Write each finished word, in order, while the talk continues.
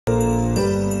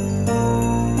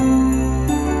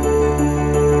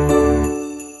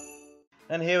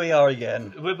And here we are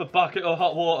again. With a bucket of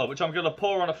hot water, which I'm going to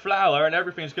pour on a flower and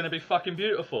everything's going to be fucking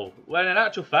beautiful. When in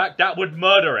actual fact, that would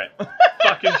murder it.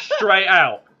 Fucking straight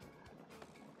out.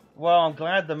 Well, I'm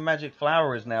glad the magic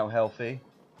flower is now healthy.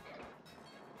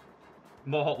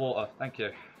 More hot water, thank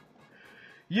you.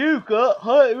 You got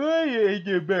hot water in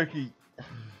your bucket.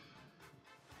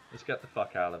 Let's get the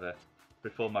fuck out of here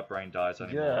before my brain dies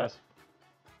anymore. Yes.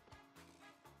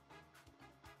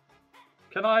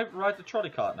 Can I ride the trolley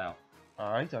cart now?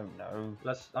 I don't know.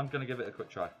 I'm going to give it a quick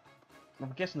try.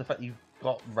 I'm guessing the fact you've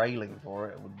got railing for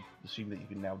it, I would assume that you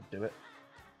can now do it.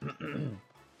 Let's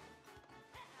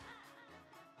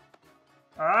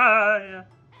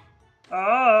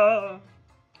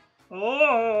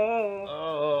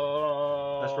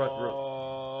ride the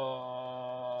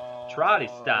rope. Trolley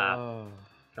stop.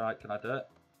 Can I do it?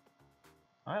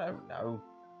 I don't know.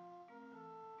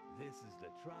 This is the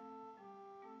trolley.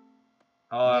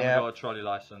 Oh, I haven't got a trolley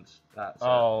license. That's it.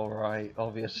 Right,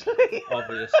 obviously.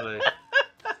 Obviously.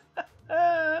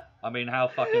 I mean, how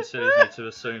fucking silly of me to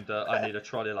assume that I need a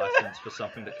trolley license for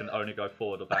something that can only go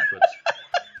forward or backwards.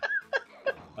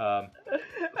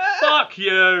 Fuck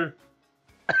you!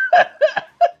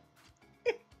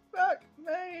 Fuck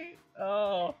me!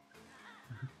 Oh.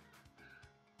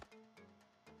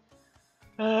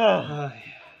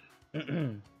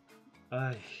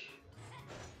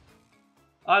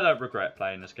 I don't regret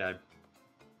playing this game.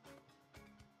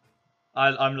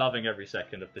 I'm loving every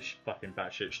second of this fucking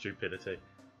batshit stupidity.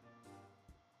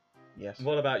 Yes.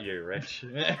 What about you, Rich?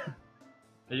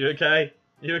 Are you okay?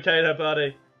 You okay there,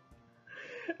 buddy?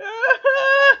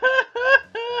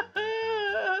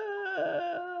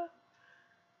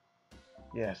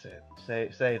 Yes,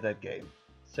 save that game.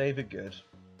 Save it good.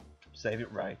 Save it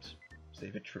right.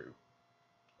 Save it true.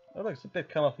 Oh look, it's a bit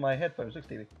come off my headphones. Look,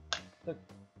 Stevie. Look.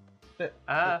 Feel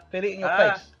it in your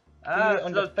face. Feel it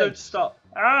on your face. Don't stop.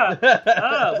 Where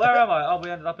am I? Oh, we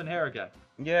ended up in here again.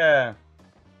 Yeah.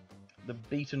 The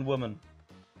beaten woman.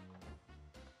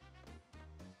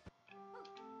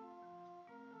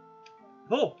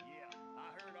 Oh! Yeah, I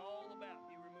heard all about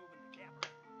you removing the camera,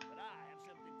 but I have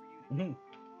something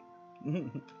for you to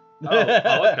do.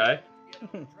 Oh, okay. Get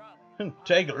on the trolley.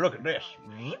 Take a look at this.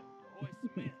 Voice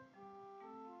Smith.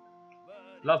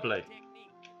 But Lovely. it's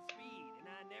technique, speed, and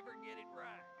I never get it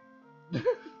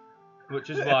right. Which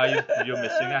is why you're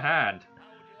missing a hand. How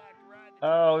would you like to ride the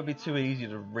Oh, it'd be too easy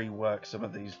to rework some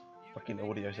of these fucking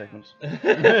audio segments.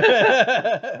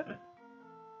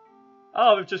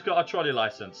 Oh, we've just got our trolley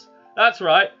license. That's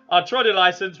right. Our trolley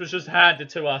license was just handed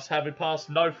to us, having passed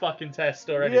no fucking test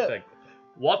or anything.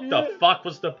 What the fuck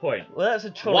was the point? Well, that's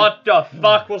a trolley. What the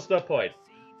fuck was the point?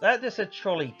 That is a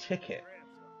trolley ticket.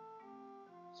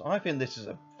 So I think this is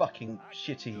a fucking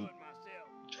shitty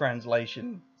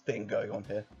translation thing going on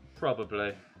here.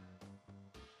 Probably.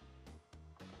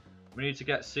 We need to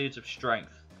get seeds of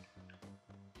strength.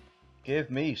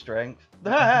 Give me strength.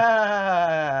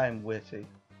 I'm witty.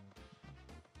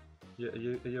 Are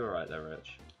you alright there,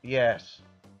 Rich? Yes.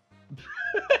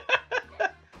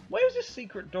 Where is this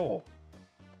secret door?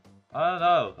 I don't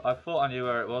know. I thought I knew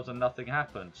where it was and nothing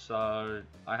happened, so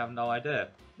I have no idea.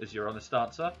 Is your honest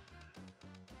answer?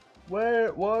 Why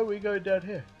are we going down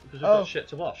here? Because we've got shit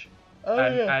to wash. Oh,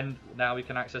 And now we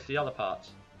can access the other parts.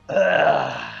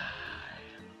 yeah.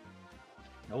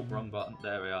 Oh, wrong button.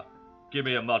 There we are. Give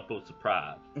me a mudball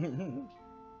surprise.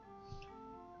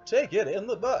 Take it in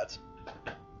the butt.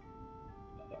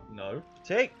 No.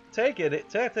 Take it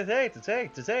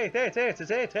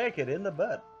in the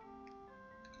butt.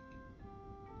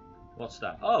 What's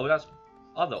that? Oh, that's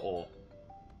other ore.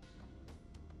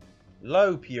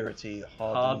 Low purity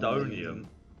Hardonium.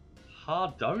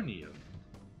 Hardonium?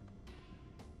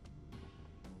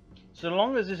 So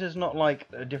long as this is not like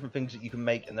different things that you can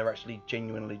make and they're actually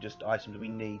genuinely just items we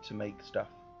need to make stuff.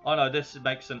 Oh no, this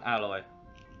makes an alloy.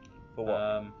 For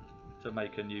what? To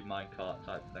make a new minecart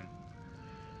type thing.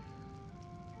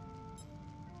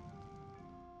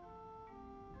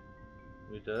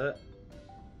 We did it.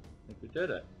 I think we did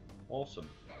it. Awesome.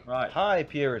 Right. High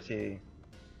purity.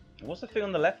 What's the thing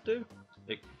on the left do?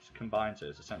 It combines it.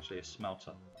 It's essentially a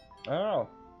smelter. Oh.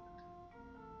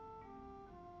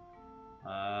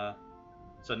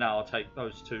 So now I'll take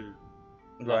those two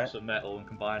blocks of metal and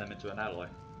combine them into an alloy.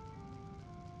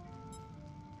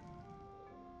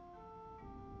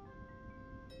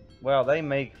 Well, they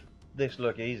make this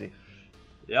look easy.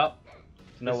 Yep.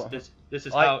 No, This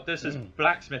is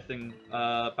blacksmithing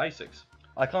basics.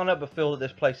 I can't help but feel that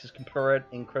this place is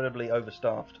incredibly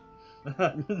overstaffed.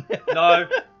 No.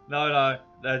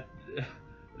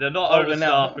 They're not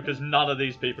overstaffed because none of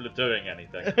these people are doing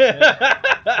anything.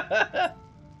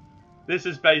 This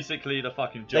is basically the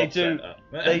fucking job centre.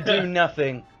 They do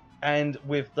nothing, and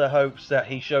with the hopes that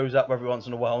he shows up every once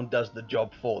in a while and does the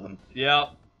job for them. Yeah,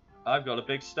 I've got a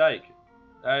big steak.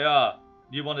 There you are.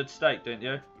 You wanted steak, didn't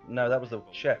you? No, that was the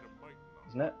chef,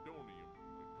 isn't it?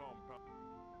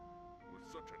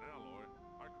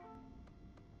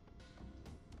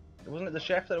 Wasn't it the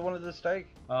chef that wanted the steak?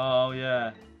 Oh,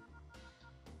 yeah.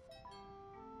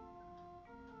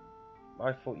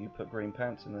 I thought you put green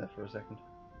pants in there for a second.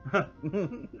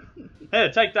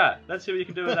 Here, take that. Let's see what you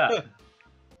can do with that.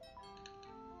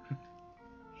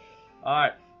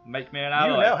 Alright, make me an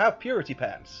alloy. You now have purity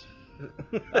pants.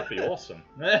 That'd be awesome.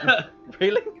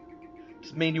 Really?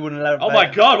 Just mean you wouldn't allow it. Oh my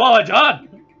god, what have I done?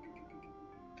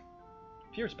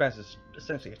 Purity pants is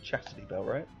essentially a chastity belt,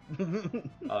 right?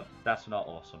 Oh, that's not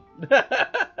awesome.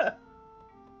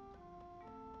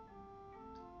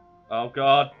 Oh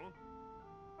god.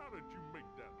 How did you make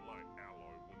that light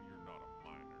alloy when you're not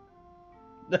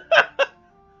a miner?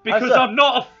 Because I'm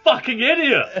not a fucking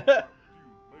idiot! Maybe you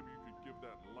could give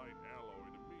that light alloy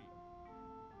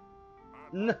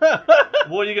to me.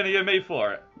 What are you going to give me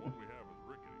for it? What we have is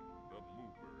rickety. Doesn't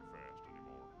move very fast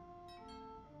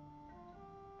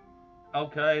anymore.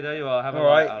 Okay, there you are. Have a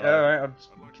Alright, light alloy. alright, I'll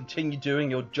just continue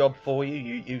doing your job for you,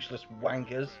 you useless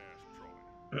wankers.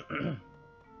 Fast, Troy.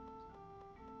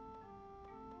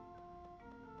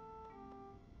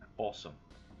 Awesome.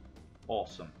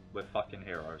 Awesome. We're fucking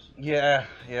heroes. Yeah,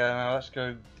 now let's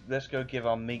go give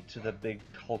our meat to the big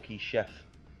hulky chef.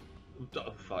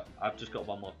 Oh, fuck. I've just got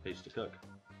one more piece to cook.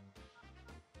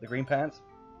 The green pants?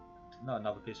 No,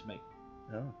 another piece of meat.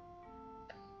 Oh.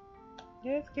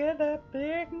 Let's get that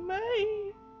big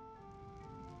meat.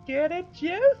 Get it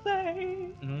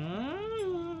juicy.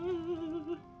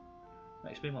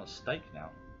 Makes me want steak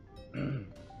now.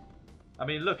 I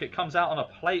mean, look, it comes out on a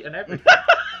plate and everything.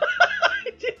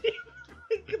 I didn't even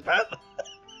think about that.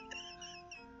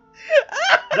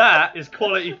 That is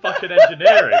quality fucking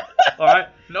engineering. Alright?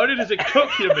 Not only does it cook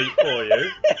your meat for you,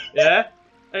 yeah,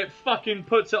 it fucking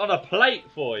puts it on a plate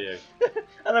for you.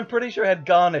 And I'm pretty sure it had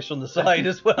garnish on the side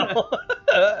as well.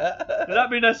 Does that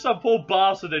mean there's some poor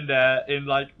bastard in there in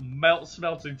like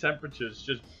smelting temperatures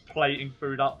just plating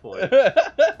food up for you?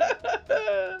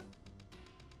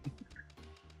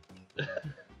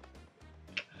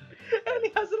 And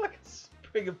he has like a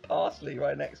sprig of parsley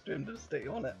right next to him to stick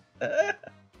on it.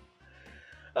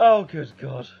 Oh, good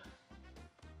God.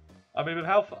 I mean, with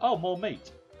how... Oh, more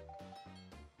meat.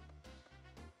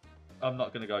 I'm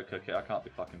not going to go cook it. I can't be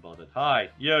fucking bothered. Hi,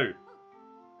 you.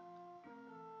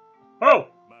 Oh!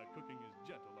 My cooking is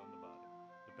gentle on the body.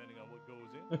 Depending on what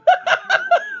goes in, it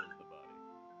heals the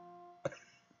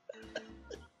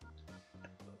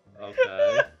body.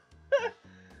 Okay.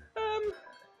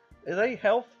 Are they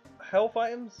health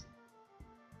items?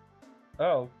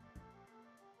 Oh.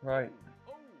 Right.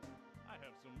 Oh, I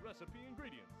have some recipe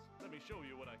ingredients. Let me show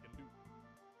you what I can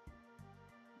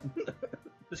do.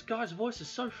 This guy's voice is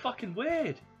so fucking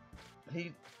weird.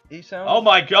 He sounds... Oh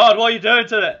my god, what are you doing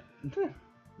to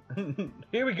it?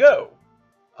 Here we go.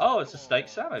 Oh, it's a steak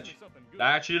sandwich.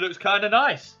 That actually looks kind of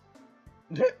nice.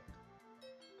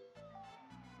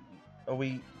 Are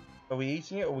we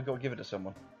eating it, or we got to give it to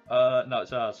someone? No,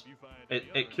 it's ours.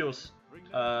 It cures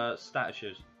stat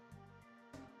issues.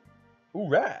 Ooh,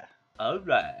 right.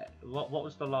 Alright. What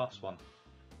was the last one?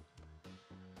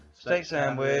 Steak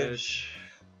sandwich.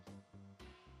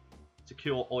 To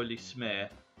cure oily smear.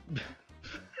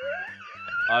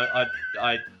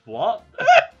 I what?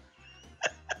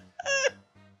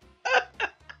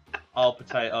 Oh,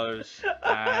 potatoes,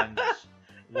 and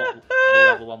what the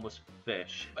other one was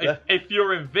fish. If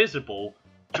you're invisible,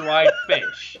 dried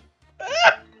fish.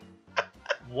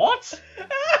 What?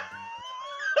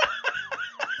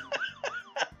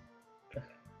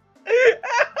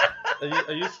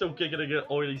 Are you still giggling at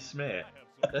oily smear?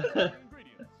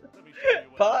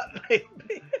 But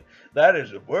that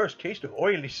is the worst case of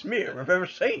oily smear I've ever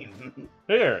seen.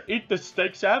 Here, eat the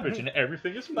steak sandwich and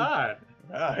everything is fine.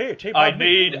 Here, take my I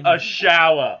need a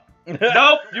shower.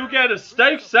 Nope, you get a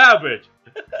steak sandwich.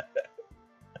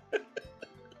 If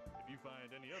you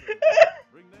find any other,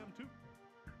 bring them too.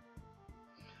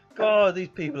 God, these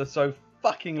people are so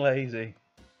fucking lazy.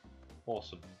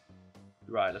 Awesome.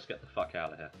 Right, let's get the fuck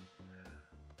out of here.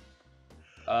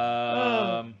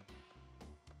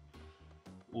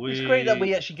 It's great that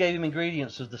we actually gave him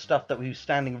ingredients of the stuff that we were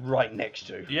standing right next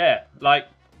to. Yeah, like,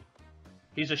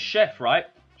 he's a chef, right?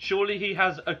 Surely he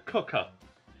has a cooker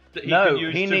that he can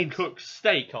use to cook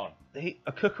steak on.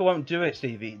 A cooker won't do it,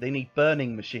 Stevie. They need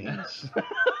burning machines.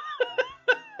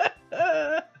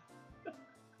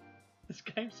 This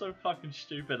game's so fucking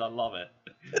stupid, I love it.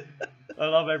 I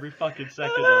love every fucking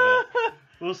second of it.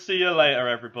 We'll see you later,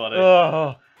 everybody.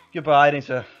 Oh, goodbye. I need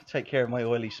to take care of my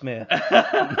oily smear.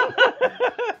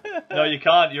 No, you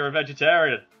can't. You're a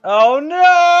vegetarian. Oh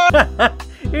no!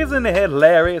 Isn't it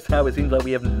hilarious how it seems like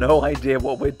we have no idea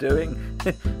what we're doing?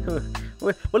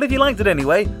 Well, if you liked it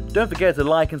anyway, don't forget to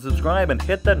like and subscribe and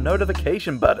hit that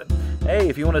notification button. Hey,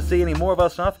 if you want to see any more of our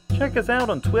stuff, check us out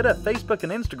on Twitter, Facebook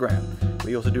and Instagram.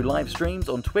 We also do live streams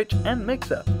on Twitch and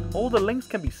Mixer. All the links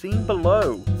can be seen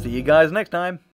below. See you guys next time.